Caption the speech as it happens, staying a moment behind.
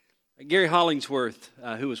Gary Hollingsworth,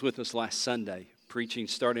 who was with us last Sunday, preaching,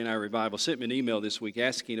 starting our revival, sent me an email this week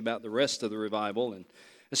asking about the rest of the revival and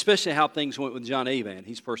especially how things went with John Avan.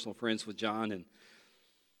 He's personal friends with John. And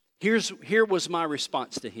here was my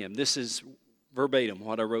response to him. This is verbatim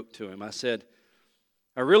what I wrote to him. I said,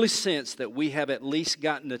 I really sense that we have at least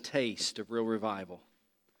gotten a taste of real revival.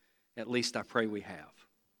 At least I pray we have.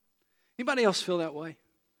 Anybody else feel that way?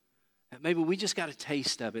 That maybe we just got a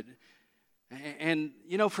taste of it. And,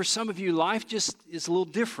 you know, for some of you, life just is a little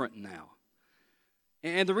different now.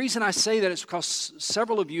 And the reason I say that is because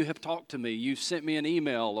several of you have talked to me. You've sent me an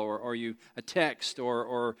email or a text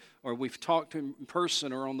or we've talked in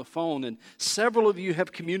person or on the phone. And several of you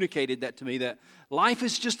have communicated that to me, that life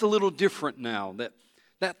is just a little different now.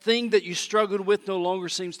 That thing that you struggled with no longer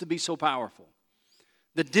seems to be so powerful.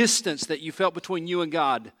 The distance that you felt between you and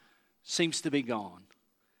God seems to be gone.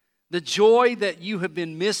 The joy that you have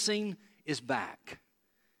been missing is back.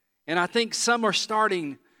 And I think some are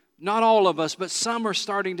starting, not all of us, but some are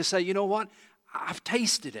starting to say, you know what? I've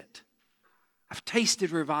tasted it. I've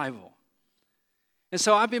tasted revival. And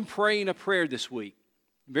so I've been praying a prayer this week.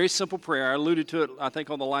 Very simple prayer. I alluded to it, I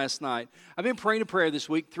think, on the last night. I've been praying a prayer this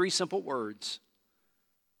week, 3 simple words.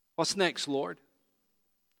 What's next, Lord?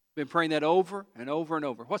 I've been praying that over and over and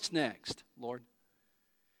over. What's next, Lord?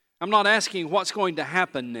 I'm not asking what's going to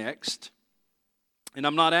happen next. And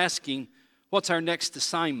I'm not asking what's our next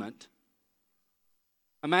assignment.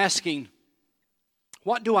 I'm asking,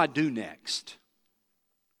 what do I do next?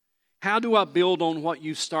 How do I build on what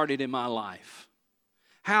you've started in my life?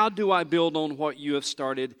 How do I build on what you have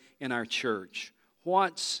started in our church?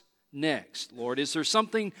 What's next, Lord? Is there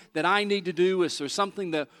something that I need to do? Is there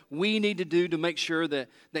something that we need to do to make sure that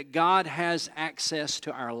God has access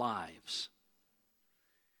to our lives?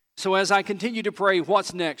 So as I continue to pray,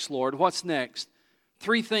 what's next, Lord? What's next?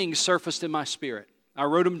 3 things surfaced in my spirit. I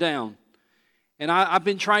wrote them down. And I've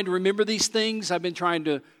been trying to remember these things. I've been trying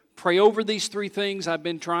to pray over these 3 things. I've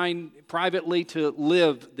been trying privately to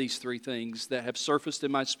live these 3 things that have surfaced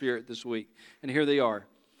in my spirit this week. And here they are.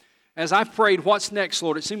 As I prayed, what's next,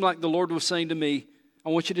 Lord? It seemed like the Lord was saying to me, I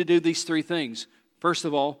want you to do these 3 things. First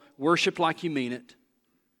of all, worship like you mean it.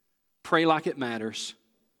 Pray like it matters.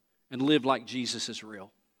 And live like Jesus is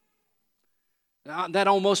real. That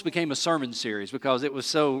almost became a sermon series because it was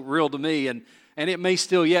so real to me, and it may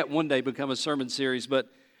still yet one day become a sermon series. But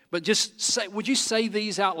just say, would you say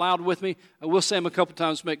these out loud with me? We'll say them a couple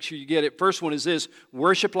times to make sure you get it. First one is this: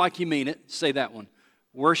 worship like you mean it. Say that one.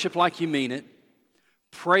 Worship like you mean it.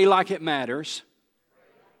 Pray like it matters.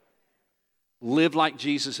 Live like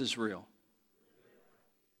Jesus is real.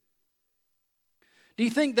 Do you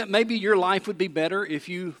think that maybe your life would be better if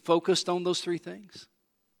you focused on those 3 things?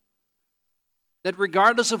 That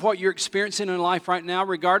regardless of what you're experiencing in life right now,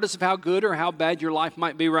 regardless of how good or how bad your life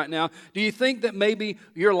might be right now, do you think that maybe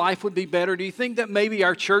your life would be better? Do you think that maybe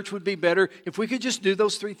our church would be better if we could just do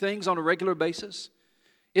those 3 things on a regular basis?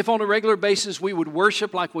 If on a regular basis we would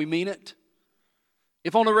worship like we mean it?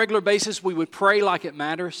 If on a regular basis we would pray like it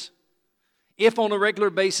matters? If on a regular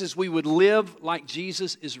basis we would live like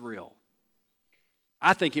Jesus is real?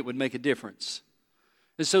 I think it would make a difference.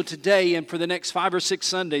 And so today and for the next 5 or 6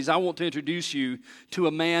 Sundays, I want to introduce you to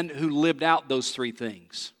a man who lived out those 3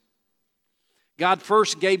 things. God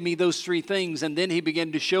first gave me those 3 things, and then He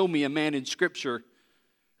began to show me a man in Scripture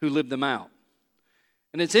who lived them out.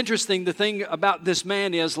 And it's interesting, the thing about this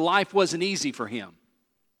man is life wasn't easy for him.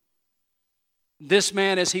 This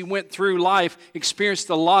man, as he went through life, experienced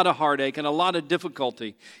a lot of heartache and a lot of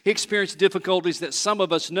difficulty. He experienced difficulties that some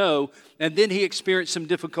of us know, and then he experienced some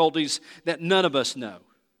difficulties that none of us know.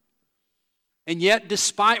 And yet,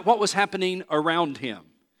 despite what was happening around him,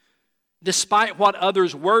 despite what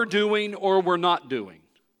others were doing or were not doing,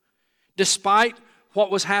 despite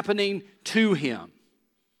what was happening to him,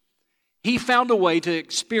 he found a way to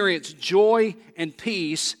experience joy and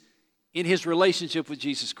peace in his relationship with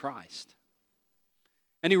Jesus Christ.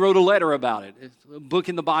 And he wrote a letter about it. It's a book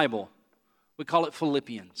in the Bible. We call it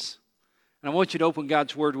Philippians. And I want you to open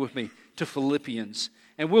God's Word with me to Philippians.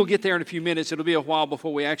 And we'll get there in a few minutes. It'll be a while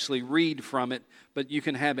before we actually read from it, but you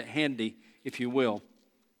can have it handy if you will.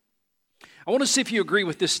 I want to see if you agree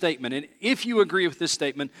with this statement. And if you agree with this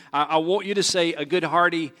statement, I want you to say a good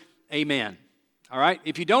hearty amen. All right?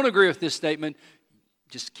 If you don't agree with this statement,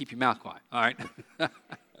 just keep your mouth quiet. All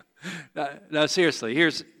right? No,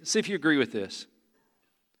 seriously. See if you agree with this.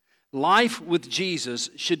 Life with Jesus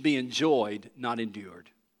should be enjoyed, not endured.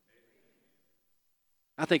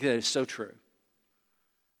 I think that is so true.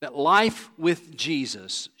 That life with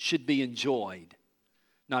Jesus should be enjoyed,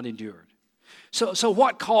 not endured. So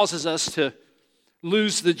what causes us to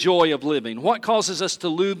lose the joy of living? What causes us to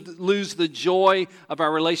lose the joy of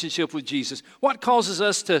our relationship with Jesus? What causes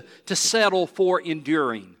us to settle for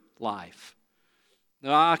enduring life?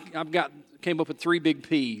 Now, came up with 3 big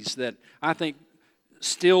P's that I think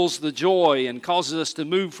stills the joy and causes us to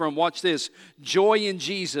move from, watch this, joy in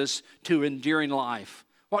Jesus to enduring life.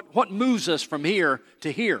 What moves us from here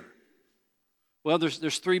to here? Well,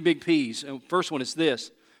 there's 3 big P's. And first one is this: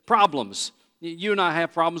 problems. You and I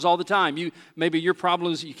have problems all the time. Maybe your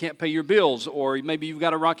problem is you can't pay your bills, or maybe you've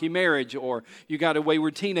got a rocky marriage, or you got a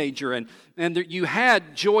wayward teenager, and you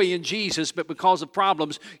had joy in Jesus, but because of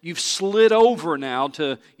problems, you've slid over now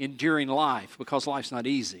to enduring life because life's not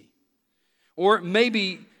easy. Or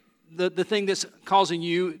maybe the thing that's causing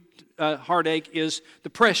you heartache is the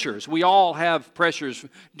pressures. We all have pressures,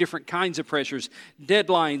 different kinds of pressures,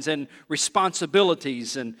 deadlines and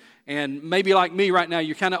responsibilities, and maybe like me right now,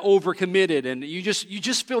 you're kind of overcommitted, and you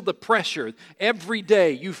just feel the pressure. Every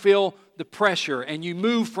day you feel the pressure, and you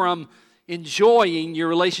move from enjoying your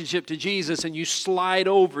relationship to Jesus, and you slide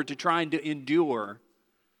over to trying to endure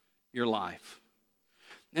your life.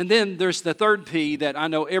 And then there's the 3rd P that I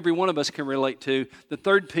know every one of us can relate to. The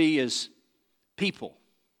 3rd P is people.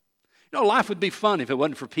 You know, life would be fun if it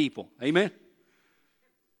wasn't for people. Amen?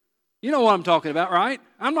 You know what I'm talking about, right?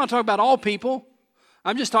 I'm not talking about all people.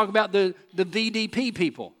 I'm just talking about the VDP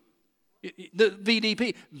people. The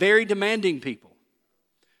VDP, very demanding people.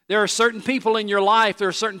 There are certain people in your life, there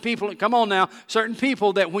are certain people, come on now, certain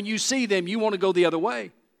people that when you see them, you want to go the other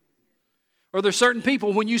way. Or there's certain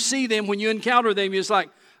people, when you see them, when you encounter them, it's like,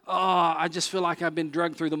 oh, I just feel like I've been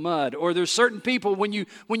dragged through the mud. Or there's certain people, when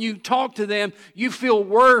you talk to them, you feel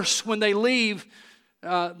worse when they leave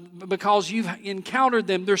because you've encountered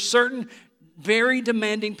them. There's certain very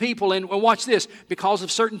demanding people. And watch this, because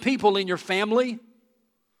of certain people in your family,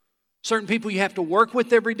 certain people you have to work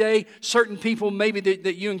with every day, certain people maybe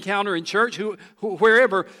that you encounter in church,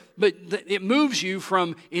 wherever, but it moves you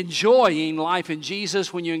from enjoying life in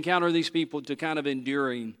Jesus when you encounter these people to kind of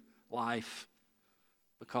enduring life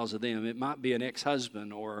because of them. It might be an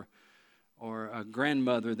ex-husband or a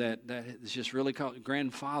grandmother that is just really called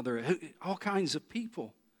grandfather, all kinds of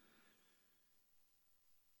people.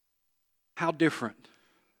 How different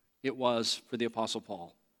it was for the Apostle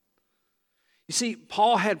Paul. You see,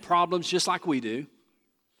 Paul had problems just like we do.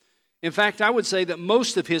 In fact, I would say that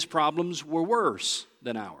most of his problems were worse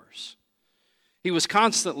than ours. He was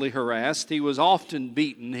constantly harassed. He was often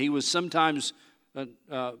beaten. He was sometimes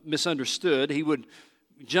misunderstood. He would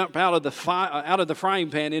jump out of the frying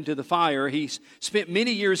pan into the fire. He spent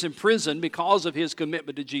many years in prison because of his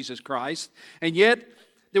commitment to Jesus Christ. And yet,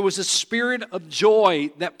 there was a spirit of joy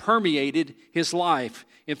that permeated his life.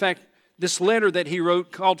 In fact, this letter that he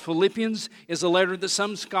wrote called Philippians is a letter that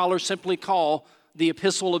some scholars simply call the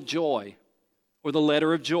Epistle of Joy or the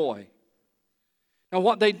Letter of Joy. Now,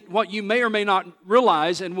 what you may or may not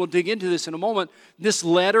realize, and we'll dig into this in a moment, this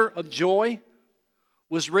letter of joy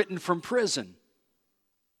was written from prison.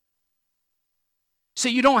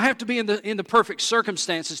 See, you don't have to be in the perfect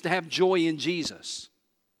circumstances to have joy in Jesus.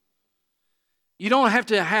 You don't have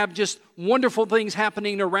to have just wonderful things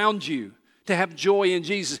happening around you to have joy in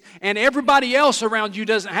Jesus. And everybody else around you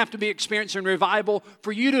doesn't have to be experiencing revival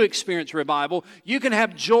for you to experience revival. You can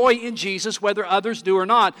have joy in Jesus whether others do or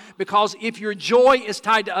not. Because if your joy is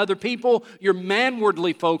tied to other people, you're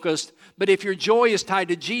manwardly focused. But if your joy is tied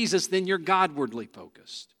to Jesus, then you're Godwardly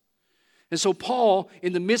focused. And so Paul,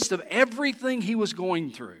 in the midst of everything he was going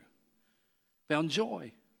through, found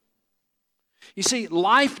joy. You see,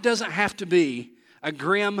 life doesn't have to be a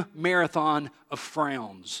grim marathon of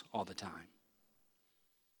frowns all the time.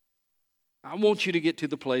 I want you to get to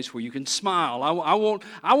the place where you can smile. I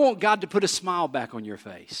want God to put a smile back on your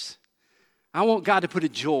face. I want God to put a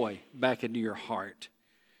joy back into your heart.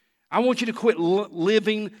 I want you to quit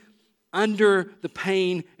living under the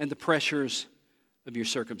pain and the pressures of your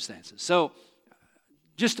circumstances. So,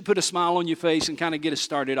 just to put a smile on your face and kind of get us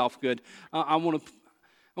started off good, I want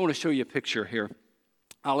to show you a picture here.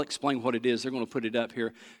 I'll explain what it is. They're going to put it up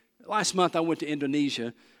here. Last month I went to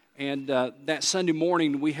Indonesia, and that Sunday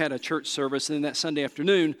morning we had a church service, and then that Sunday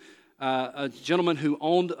afternoon a gentleman who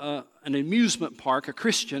owned an amusement park, a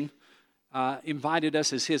Christian, invited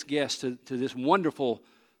us as his guests to this wonderful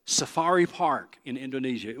safari park in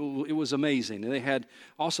Indonesia. It was amazing. And they had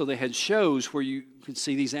shows where you could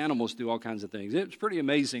see these animals do all kinds of things. It was pretty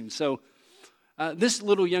amazing. So this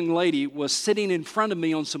little young lady was sitting in front of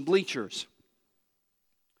me on some bleachers.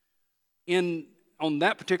 On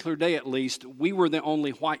that particular day, at least, we were the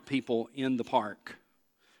only white people in the park.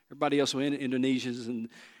 Everybody else was Indonesians,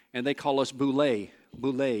 and they call us bule, and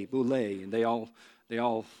they all they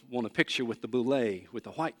all want a picture with the boule, with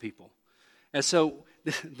the white people. And so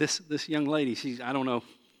this young lady, she's, I don't know,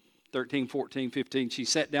 13, 14, 15, she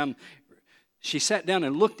sat down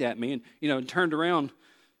and looked at me and, and turned around.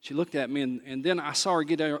 She looked at me, and then I saw her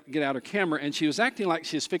get out her camera, and she was acting like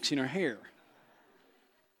she was fixing her hair.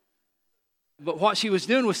 But what she was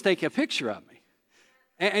doing was taking a picture of me.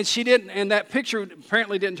 And she didn't, and that picture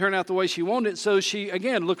apparently didn't turn out the way she wanted it, so she,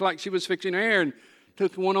 again, looked like she was fixing her hair and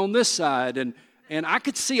took one on this side, and I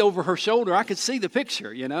could see over her shoulder. I could see the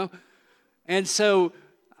picture, And so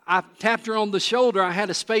I tapped her on the shoulder. I had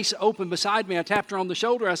a space open beside me. I tapped her on the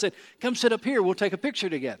shoulder. I said, come sit up here. We'll take a picture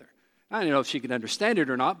together. I didn't know if she could understand it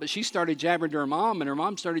or not, but she started jabbering to her mom, and her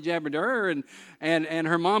mom started jabbering to her, and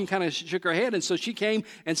her mom kind of shook her head, and so she came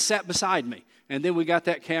and sat beside me. And then we got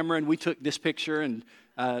that camera, and we took this picture and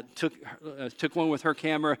took one with her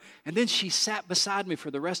camera, and then she sat beside me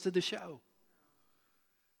for the rest of the show.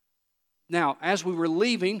 Now, as we were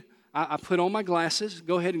leaving, I put on my glasses.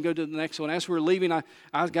 Go ahead and go to the next one. As we were leaving,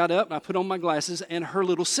 I got up and I put on my glasses, and her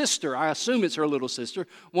little sister, I assume it's her little sister,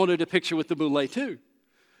 wanted a picture with the boule too.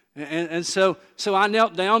 And so I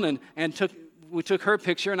knelt down and we took her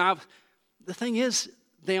picture. And the thing is,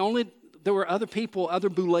 there were other people, other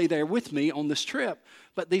boule there with me on this trip,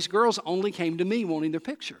 but these girls only came to me wanting their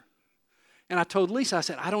picture. And I told Lisa, I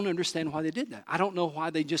said, I don't understand why they did that. I don't know why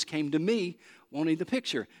they just came to me wanting the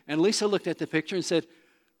picture. And Lisa looked at the picture and said,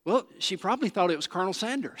 well, she probably thought it was Colonel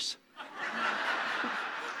Sanders.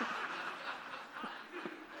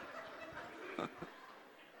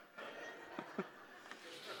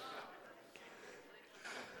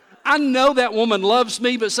 I know that woman loves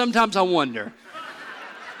me, but sometimes I wonder.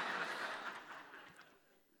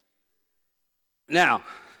 Now,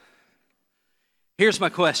 here's my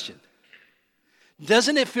question.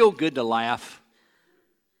 Doesn't it feel good to laugh?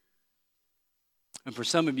 And for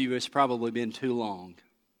some of you, it's probably been too long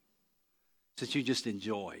since you just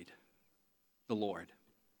enjoyed the Lord.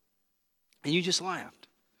 And you just laughed.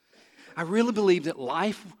 I really believe that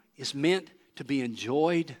life is meant to be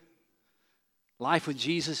enjoyed. Life with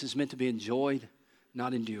Jesus is meant to be enjoyed,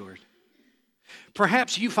 not endured.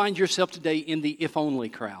 Perhaps you find yourself today in the if only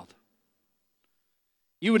crowd.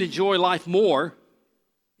 You would enjoy life more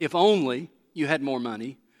if only you had more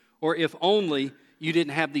money, or if only you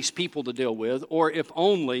didn't have these people to deal with, or if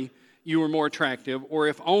only you were more attractive, or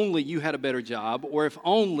if only you had a better job, or if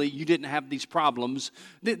only you didn't have these problems,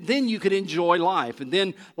 then you could enjoy life, and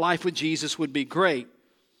then life with Jesus would be great.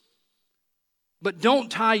 But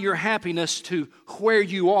don't tie your happiness to where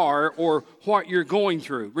you are or what you're going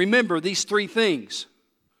through. Remember these three things.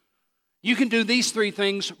 You can do these three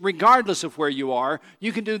things regardless of where you are.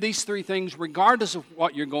 You can do these three things regardless of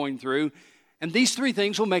what you're going through. And these three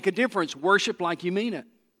things will make a difference. Worship like you mean it.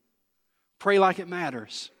 Pray like it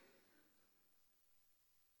matters.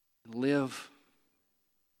 And live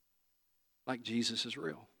like Jesus is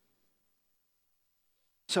real.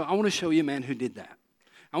 So I want to show you a man who did that.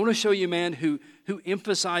 I want to show you a man who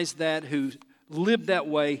emphasized that, who lived that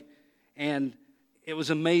way, and it was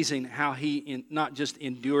amazing how he not just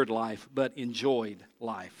endured life, but enjoyed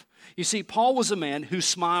life. You see, Paul was a man who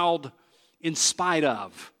smiled in spite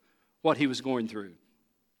of what he was going through.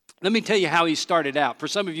 Let me tell you how he started out. For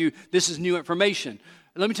some of you, this is new information.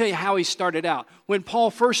 Let me tell you how he started out. When Paul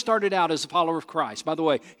first started out as a follower of Christ, by the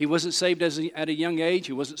way, he wasn't saved at a young age.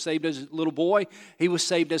 He wasn't saved as a little boy. He was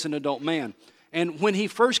saved as an adult man. And when he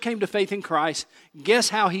first came to faith in Christ, guess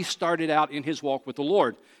how he started out in his walk with the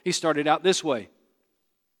Lord? He started out this way.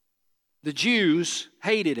 The Jews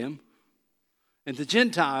hated him, and the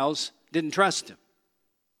Gentiles didn't trust him.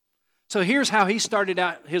 So here's how he started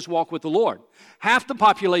out his walk with the Lord. Half the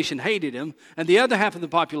population hated him, and the other half of the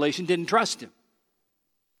population didn't trust him.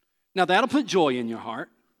 Now that'll put joy in your heart.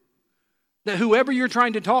 That whoever you're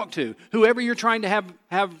trying to talk to, whoever you're trying to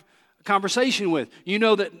have conversation with, you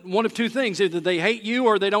know that one of two things, either they hate you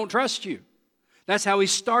or they don't trust you. That's how he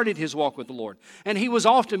started his walk with the Lord. And he was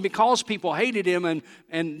often, because people hated him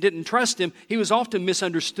and didn't trust him, he was often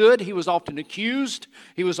misunderstood, he was often accused,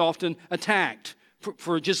 he was often attacked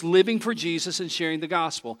for just living for Jesus and sharing the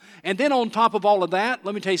gospel. And then on top of all of that,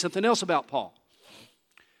 let me tell you something else about Paul.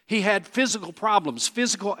 He had physical problems,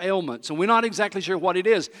 physical ailments, and we're not exactly sure what it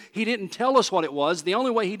is. He didn't tell us what it was. The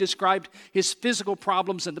only way he described his physical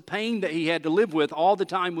problems and the pain that he had to live with all the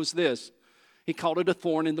time was this. He called it a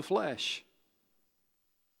thorn in the flesh.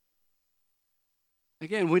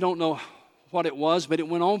 Again, we don't know what it was, but it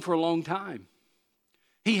went on for a long time.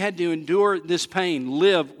 He had to endure this pain,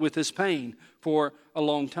 live with this pain for a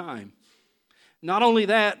long time. Not only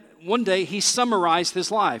that, one day he summarized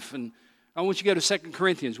his life, and I want you to go to 2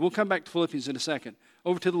 Corinthians. We'll come back to Philippians in a second.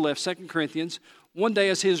 Over to the left, 2 Corinthians. one day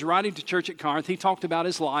as he was writing to church at Corinth, he talked about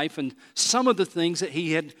his life and some of the things that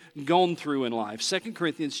he had gone through in life. 2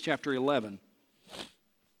 Corinthians chapter 11.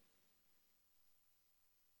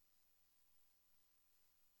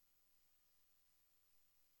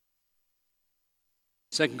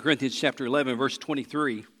 2 Corinthians chapter 11, verse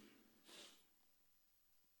 23.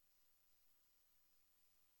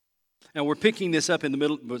 Now we're picking this up in the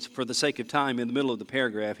middle, for the sake of time, in the middle of the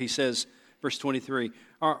paragraph. He says, verse 23,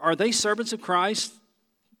 Are they servants of Christ?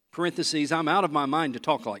 Parentheses, I'm out of my mind to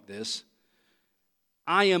talk like this.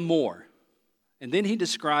 I am more. And then he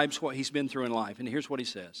describes what he's been through in life. And here's what he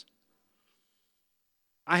says.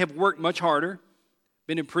 I have worked much harder,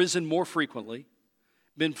 been in prison more frequently,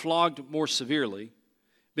 been flogged more severely,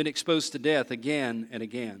 been exposed to death again and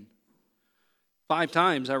again. 5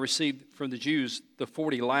 times I received from the Jews the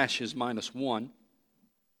 40 lashes minus 1.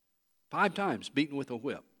 5 times beaten with a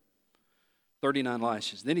whip. 39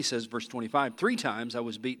 lashes. Then he says, verse 25, 3 times I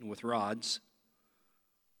was beaten with rods.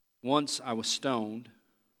 Once I was stoned.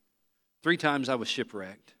 3 times I was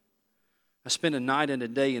shipwrecked. I spent a night and a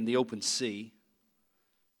day in the open sea.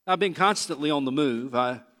 I've been constantly on the move.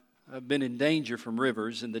 I've been in danger from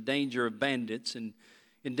rivers, and the danger of bandits, and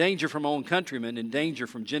in danger from my own countrymen, in danger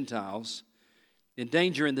from Gentiles, in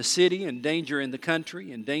danger in the city, in danger in the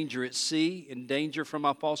country, in danger at sea, in danger from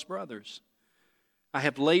my false brothers. I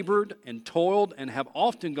have labored and toiled and have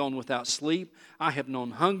often gone without sleep. I have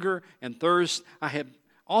known hunger and thirst. I have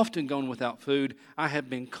often gone without food. I have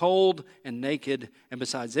been cold and naked, and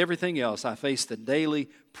besides everything else, I face the daily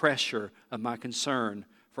pressure of my concern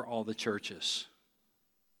for all the churches.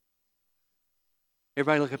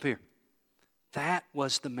 Everybody look up here. That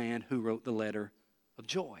was the man who wrote the letter of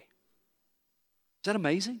joy. Is that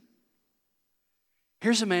amazing?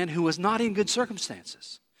 Here's a man who was not in good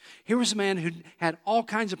circumstances. Here was a man who had all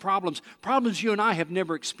kinds of problems you and I have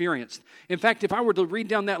never experienced. In fact, if I were to read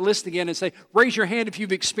down that list again and say, raise your hand if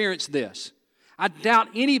you've experienced this, I doubt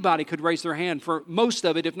anybody could raise their hand for most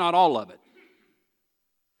of it, if not all of it.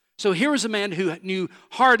 So here was a man who knew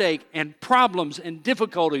heartache and problems and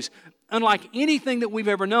difficulties unlike anything that we've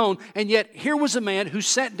ever known. And yet here was a man who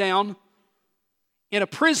sat down in a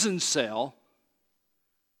prison cell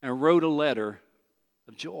and wrote a letter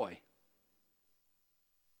of joy.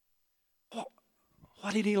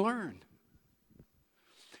 What did he learn?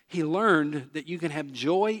 He learned that you can have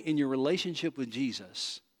joy in your relationship with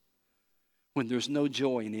Jesus when there's no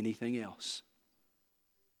joy in anything else.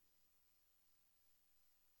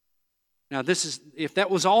 Now, if that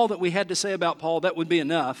was all that we had to say about Paul, that would be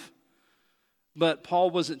enough. But Paul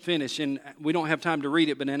wasn't finished, and we don't have time to read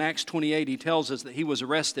it, but in Acts 28, he tells us that he was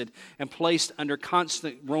arrested and placed under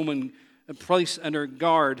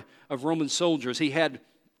guard of Roman soldiers. He had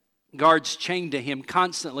guards chained to him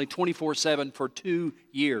constantly, 24/7, for 2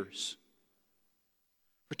 years.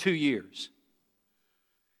 For 2 years.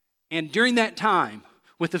 And during that time,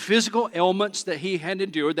 with the physical ailments that he had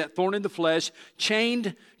endured, that thorn in the flesh,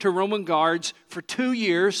 chained to Roman guards for 2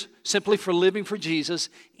 years, simply for living for Jesus.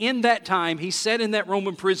 In that time, he sat in that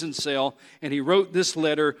Roman prison cell and he wrote this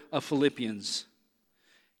letter of Philippians.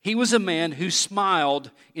 He was a man who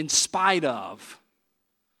smiled in spite of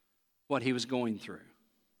what he was going through.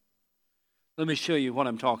 Let me show you what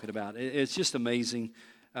I'm talking about. It's just amazing.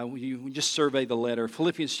 You just survey the letter.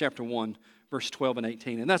 Philippians chapter 1. Verse 12 and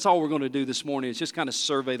 18. And that's all we're going to do this morning is just kind of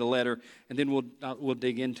survey the letter, and then we'll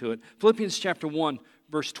dig into it. Philippians chapter 1,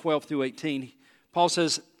 verse 12 through 18. Paul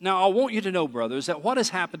says, Now I want you to know, brothers, that what has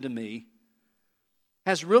happened to me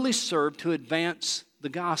has really served to advance the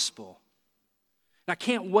gospel. And I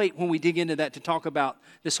can't wait when we dig into that to talk about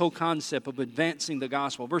this whole concept of advancing the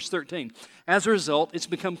gospel. Verse 13. As a result, it's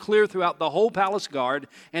become clear throughout the whole palace guard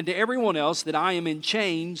and to everyone else that I am in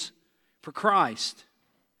chains for Christ.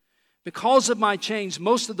 Because of my chains,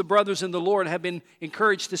 most of the brothers in the Lord have been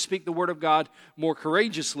encouraged to speak the word of God more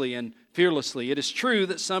courageously and fearlessly. It is true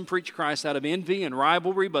that some preach Christ out of envy and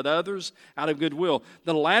rivalry, but others out of goodwill.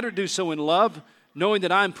 The latter do so in love, knowing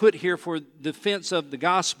that I am put here for defense of the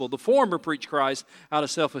gospel. The former preach Christ out of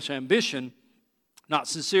selfish ambition, not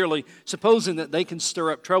sincerely, supposing that they can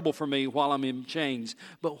stir up trouble for me while I'm in chains.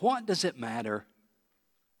 But what does it matter?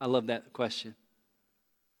 I love that question.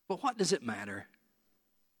 But what does it matter?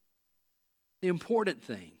 The important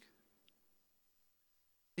thing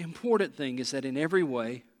is that in every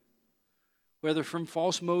way, whether from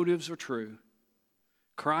false motives or true,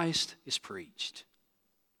 Christ is preached.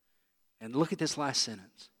 And look at this last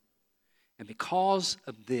sentence. And because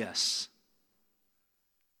of this,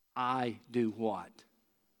 I do what?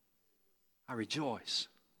 I rejoice.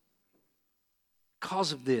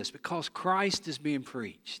 Because of this, because Christ is being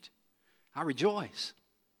preached, I rejoice.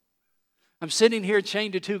 I'm sitting here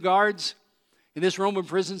chained to 2 guards in this Roman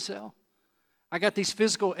prison cell. I got these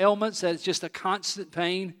physical ailments that it's just a constant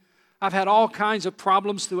pain. I've had all kinds of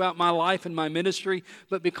problems throughout my life and my ministry,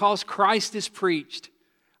 but because Christ is preached,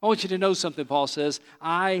 I want you to know something, Paul says,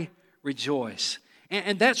 I rejoice.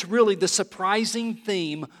 And that's really the surprising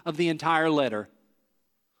theme of the entire letter.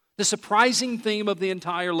 The surprising theme of the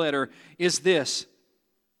entire letter is this.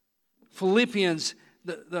 Philippians,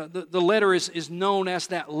 the letter is known as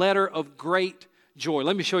that letter of great joy.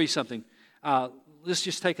 Let me show you something. Let's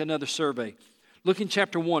just take another survey. Look in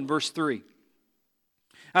chapter 1, verse 3.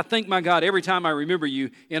 I thank my God every time I remember you.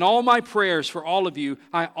 In all my prayers for all of you,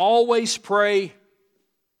 I always pray,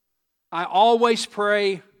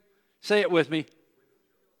 say it with me,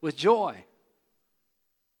 with joy.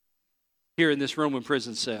 Here in this Roman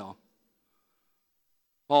prison cell.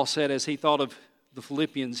 Paul said as he thought of the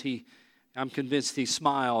Philippians, I'm convinced he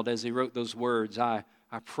smiled as he wrote those words, I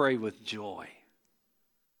pray with joy.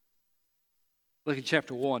 Look at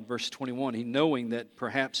chapter 1, verse 21. He, knowing that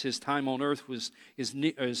perhaps his time on earth is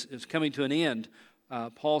coming to an end,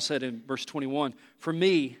 Paul said in verse 21, for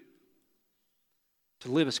me, to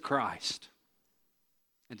live is Christ,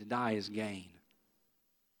 and to die is gain.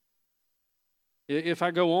 If I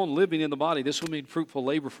go on living in the body, this will mean fruitful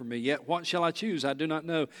labor for me. Yet what shall I choose? I do not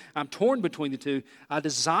know. I'm torn between the two. I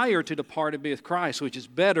desire to depart and be with Christ, which is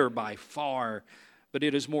better by far. But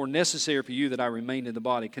it is more necessary for you that I remain in the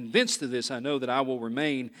body. Convinced of this, I know that I will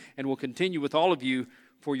remain and will continue with all of you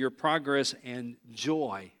for your progress and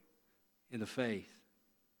joy in the faith.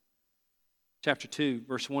 Chapter 2,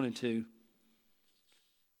 verse 1 and 2.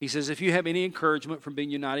 He says, if you have any encouragement from being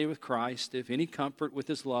united with Christ, if any comfort with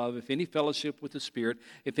His love, if any fellowship with the Spirit,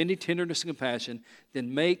 if any tenderness and compassion,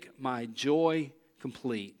 then make my joy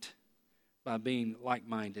complete by being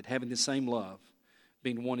like-minded, having the same love,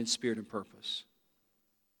 being one in spirit and purpose.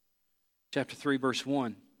 Chapter 3, verse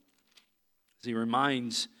 1, as he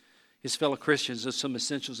reminds his fellow Christians of some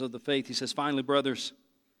essentials of the faith, he says, finally, brothers,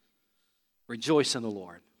 rejoice in the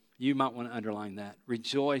Lord. You might want to underline that.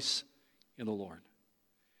 Rejoice in the Lord.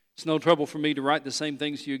 It's no trouble for me to write the same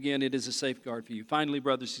things to you again. It is a safeguard for you. Finally,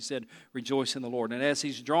 brothers, he said, rejoice in the Lord. And as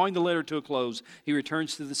he's drawing the letter to a close, he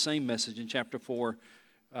returns to the same message in chapter 4,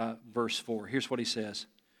 verse 4. Here's what he says.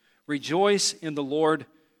 Rejoice in the Lord.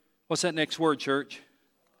 What's that next word, church?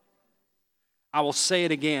 I will say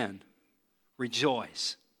it again.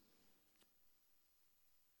 Rejoice.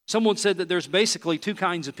 Someone said that there's basically 2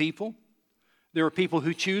 kinds of people. There are people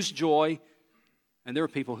who choose joy, and there are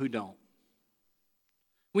people who don't.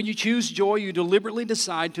 When you choose joy, you deliberately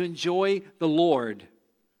decide to enjoy the Lord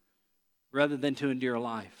rather than to endure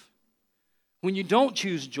life. When you don't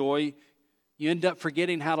choose joy, you end up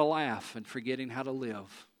forgetting how to laugh and forgetting how to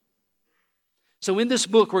live. So in this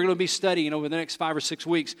book, we're going to be studying over the next 5 or 6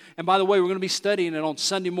 weeks. And by the way, we're going to be studying it on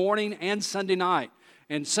Sunday morning and Sunday night.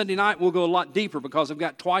 And Sunday night, we'll go a lot deeper because I've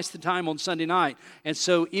got twice the time on Sunday night. And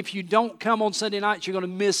so if you don't come on Sunday nights, you're going to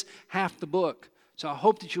miss half the book. So I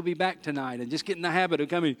hope that you'll be back tonight and just get in the habit of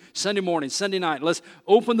coming Sunday morning, Sunday night. Let's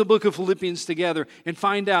open the book of Philippians together and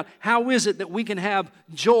find out how is it that we can have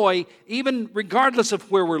joy even regardless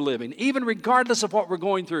of where we're living, even regardless of what we're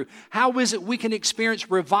going through. How is it we can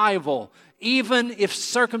experience revival even if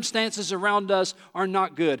circumstances around us are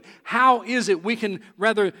not good? How is it we can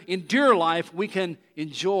rather endure life, we can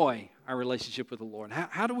enjoy our relationship with the Lord?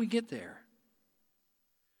 How do we get there?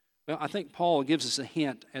 Well, I think Paul gives us a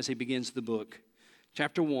hint as he begins the book.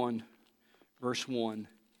 Chapter 1, verse 1.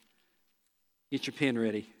 Get your pen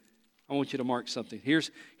ready. I want you to mark something.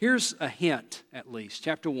 Here's a hint, at least.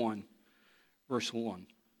 Chapter 1, verse 1.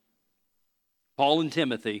 Paul and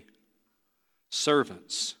Timothy,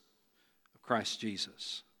 servants of Christ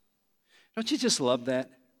Jesus. Don't you just love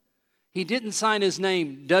that? He didn't sign his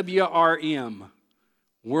name WRM,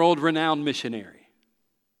 world-renowned missionary.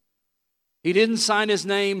 He didn't sign his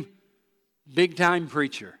name big-time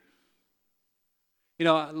preacher. You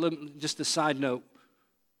know, just a side note,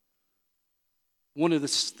 one of the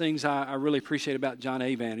things I really appreciate about John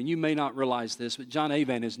Avan, and you may not realize this, but John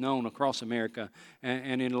Avan is known across America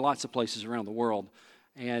and in lots of places around the world.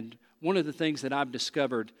 And one of the things that I've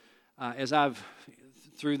discovered as I've,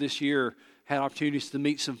 through this year, had opportunities to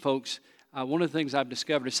meet some folks, one of the things I've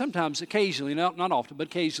discovered is sometimes, occasionally, not often, but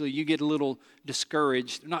occasionally you get a little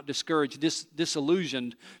discouraged, not discouraged,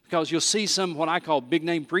 disillusioned, because you'll see some what I call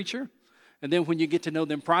big-name preacher. And then when you get to know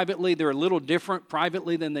them privately, they're a little different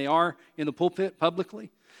privately than they are in the pulpit publicly.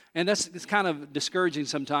 And it's kind of discouraging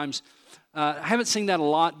sometimes. I haven't seen that a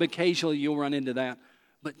lot, but occasionally you'll run into that.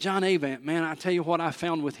 But John Avant, man, I tell you what I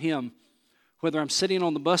found with him, whether I'm sitting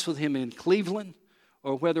on the bus with him in Cleveland,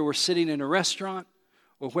 or whether we're sitting in a restaurant,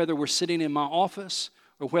 or whether we're sitting in my office,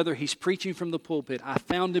 or whether he's preaching from the pulpit, I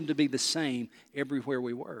found him to be the same everywhere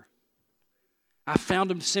we were. I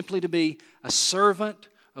found him simply to be a servant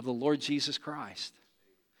of the Lord Jesus Christ.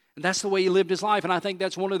 And that's the way he lived his life. And I think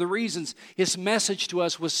that's one of the reasons his message to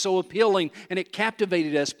us was so appealing and it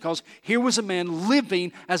captivated us, because here was a man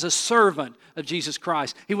living as a servant of Jesus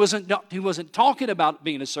Christ. He wasn't talking about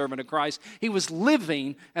being a servant of Christ. He was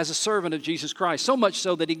living as a servant of Jesus Christ. So much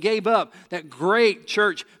so that he gave up that great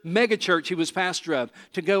church, mega church he was pastor of,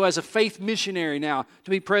 to go as a faith missionary now,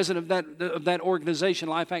 to be president of that organization,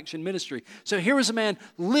 Life Action Ministry. So here was a man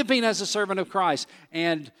living as a servant of Christ.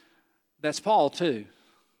 And that's Paul too.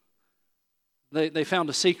 They found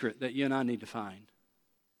a secret that you and I need to find.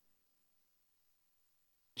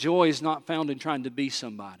 Joy is not found in trying to be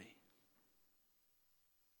somebody.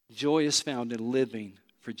 Joy is found in living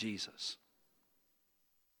for Jesus.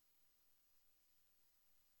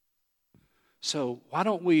 So why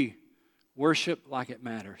don't we worship like it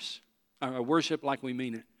matters? Or worship like we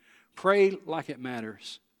mean it. Pray like it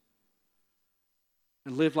matters.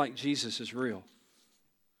 And live like Jesus is real.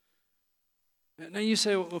 Now you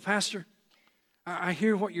say, well, Pastor, I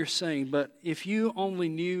hear what you're saying, but if you only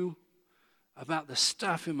knew about the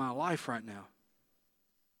stuff in my life right now,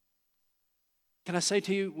 can I say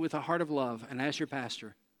to you with a heart of love and as your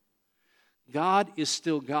pastor, God is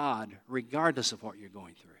still God regardless of what you're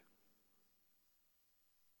going through.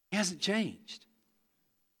 He hasn't changed.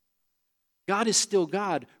 God is still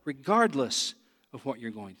God regardless of what you're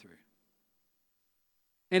going through.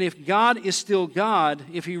 And if God is still God,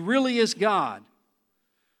 if He really is God,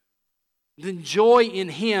 then joy in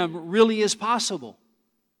Him really is possible.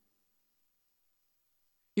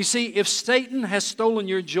 You see, if Satan has stolen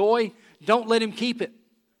your joy, don't let him keep it.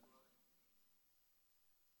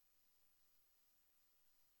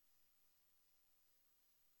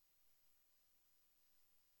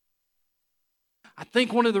 I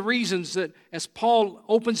think one of the reasons that as Paul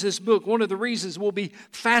opens this book, one of the reasons we'll be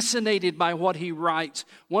fascinated by what he writes,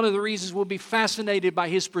 one of the reasons we'll be fascinated by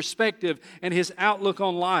his perspective and his outlook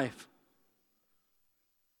on life,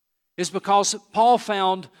 is because Paul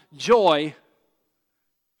found joy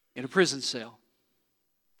in a prison cell.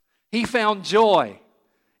 He found joy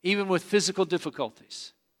even with physical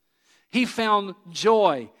difficulties. He found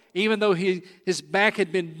joy even though his back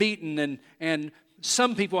had been beaten and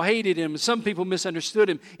some people hated him, some people misunderstood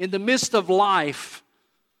him. In the midst of life,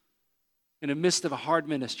 in the midst of a hard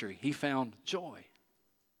ministry, he found joy.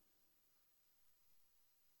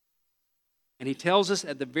 And he tells us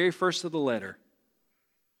at the very first of the letter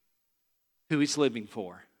who he's living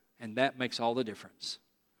for. And that makes all the difference.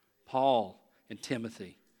 Paul and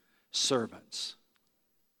Timothy, servants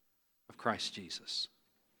of Christ Jesus.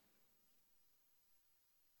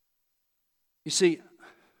 You see,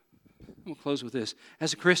 I'm going to close with this.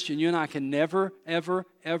 As a Christian, you and I can never, ever,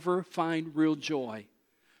 ever find real joy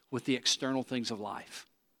with the external things of life,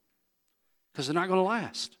 because they're not going to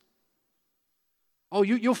last. Oh,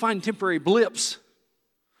 you'll find temporary blips,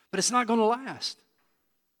 but it's not going to last.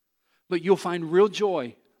 But you'll find real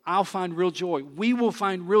joy. I'll find real joy. We will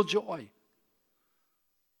find real joy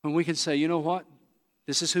when we can say, you know what?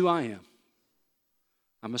 This is who I am.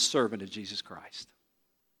 I'm a servant of Jesus Christ.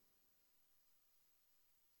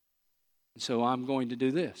 And so I'm going to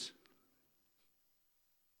do this.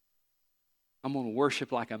 I'm going to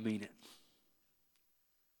worship like I mean it.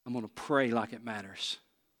 I'm going to pray like it matters.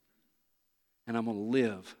 And I'm going to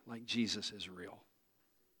live like Jesus is real.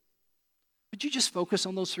 Would you just focus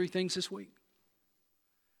on those three things this week?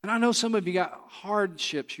 And I know some of you got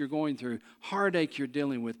hardships you're going through, heartache you're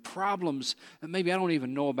dealing with, problems that maybe I don't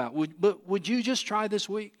even know about. But would you just try this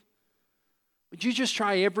week? Would you just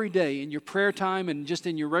try every day in your prayer time and just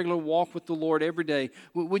in your regular walk with the Lord every day?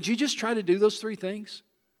 Would you just try to do those three things?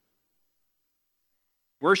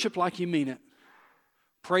 Worship like you mean it.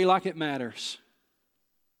 Pray like it matters.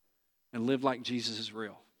 And live like Jesus is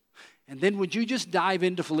real. And then would you just dive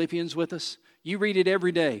into Philippians with us? You read it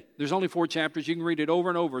every day. There's only 4 chapters. You can read it over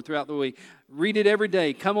and over throughout the week. Read it every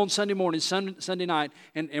day. Come on Sunday morning, Sunday night,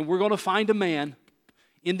 and we're going to find a man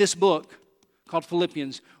in this book called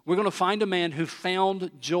Philippians. We're going to find a man who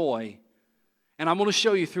found joy. And I'm going to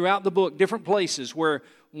show you throughout the book different places where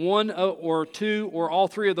one or two or all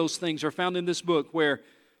three of those things are found in this book, where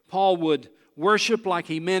Paul would worship like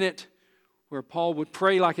he meant it, where Paul would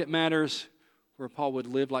pray like it matters, where Paul would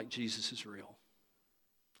live like Jesus is real.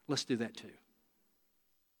 Let's do that too.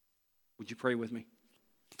 Would you pray with me?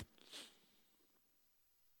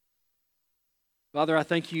 Father, I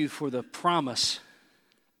thank you for the promise,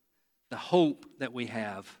 the hope that we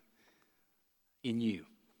have in you.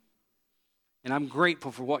 And I'm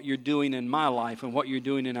grateful for what you're doing in my life and what you're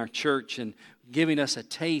doing in our church and giving us a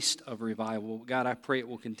taste of revival. God, I pray it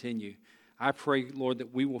will continue. I pray, Lord,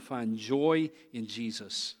 that we will find joy in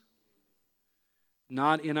Jesus.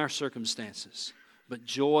 Not in our circumstances, but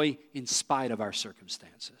joy in spite of our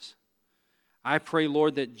circumstances. I pray,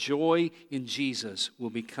 Lord, that joy in Jesus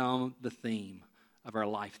will become the theme of our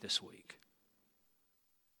life this week.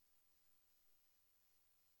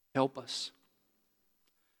 Help us,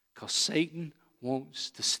 because Satan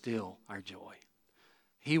wants to steal our joy.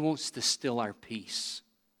 He wants to steal our peace.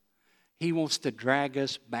 He wants to drag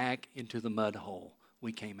us back into the mud hole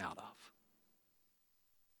we came out of.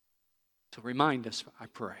 So remind us, I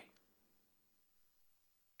pray,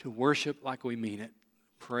 to worship like we mean it,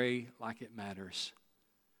 pray like it matters,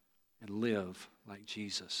 and live like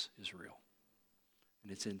Jesus is real.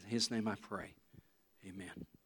 And it's in His name I pray. Amen.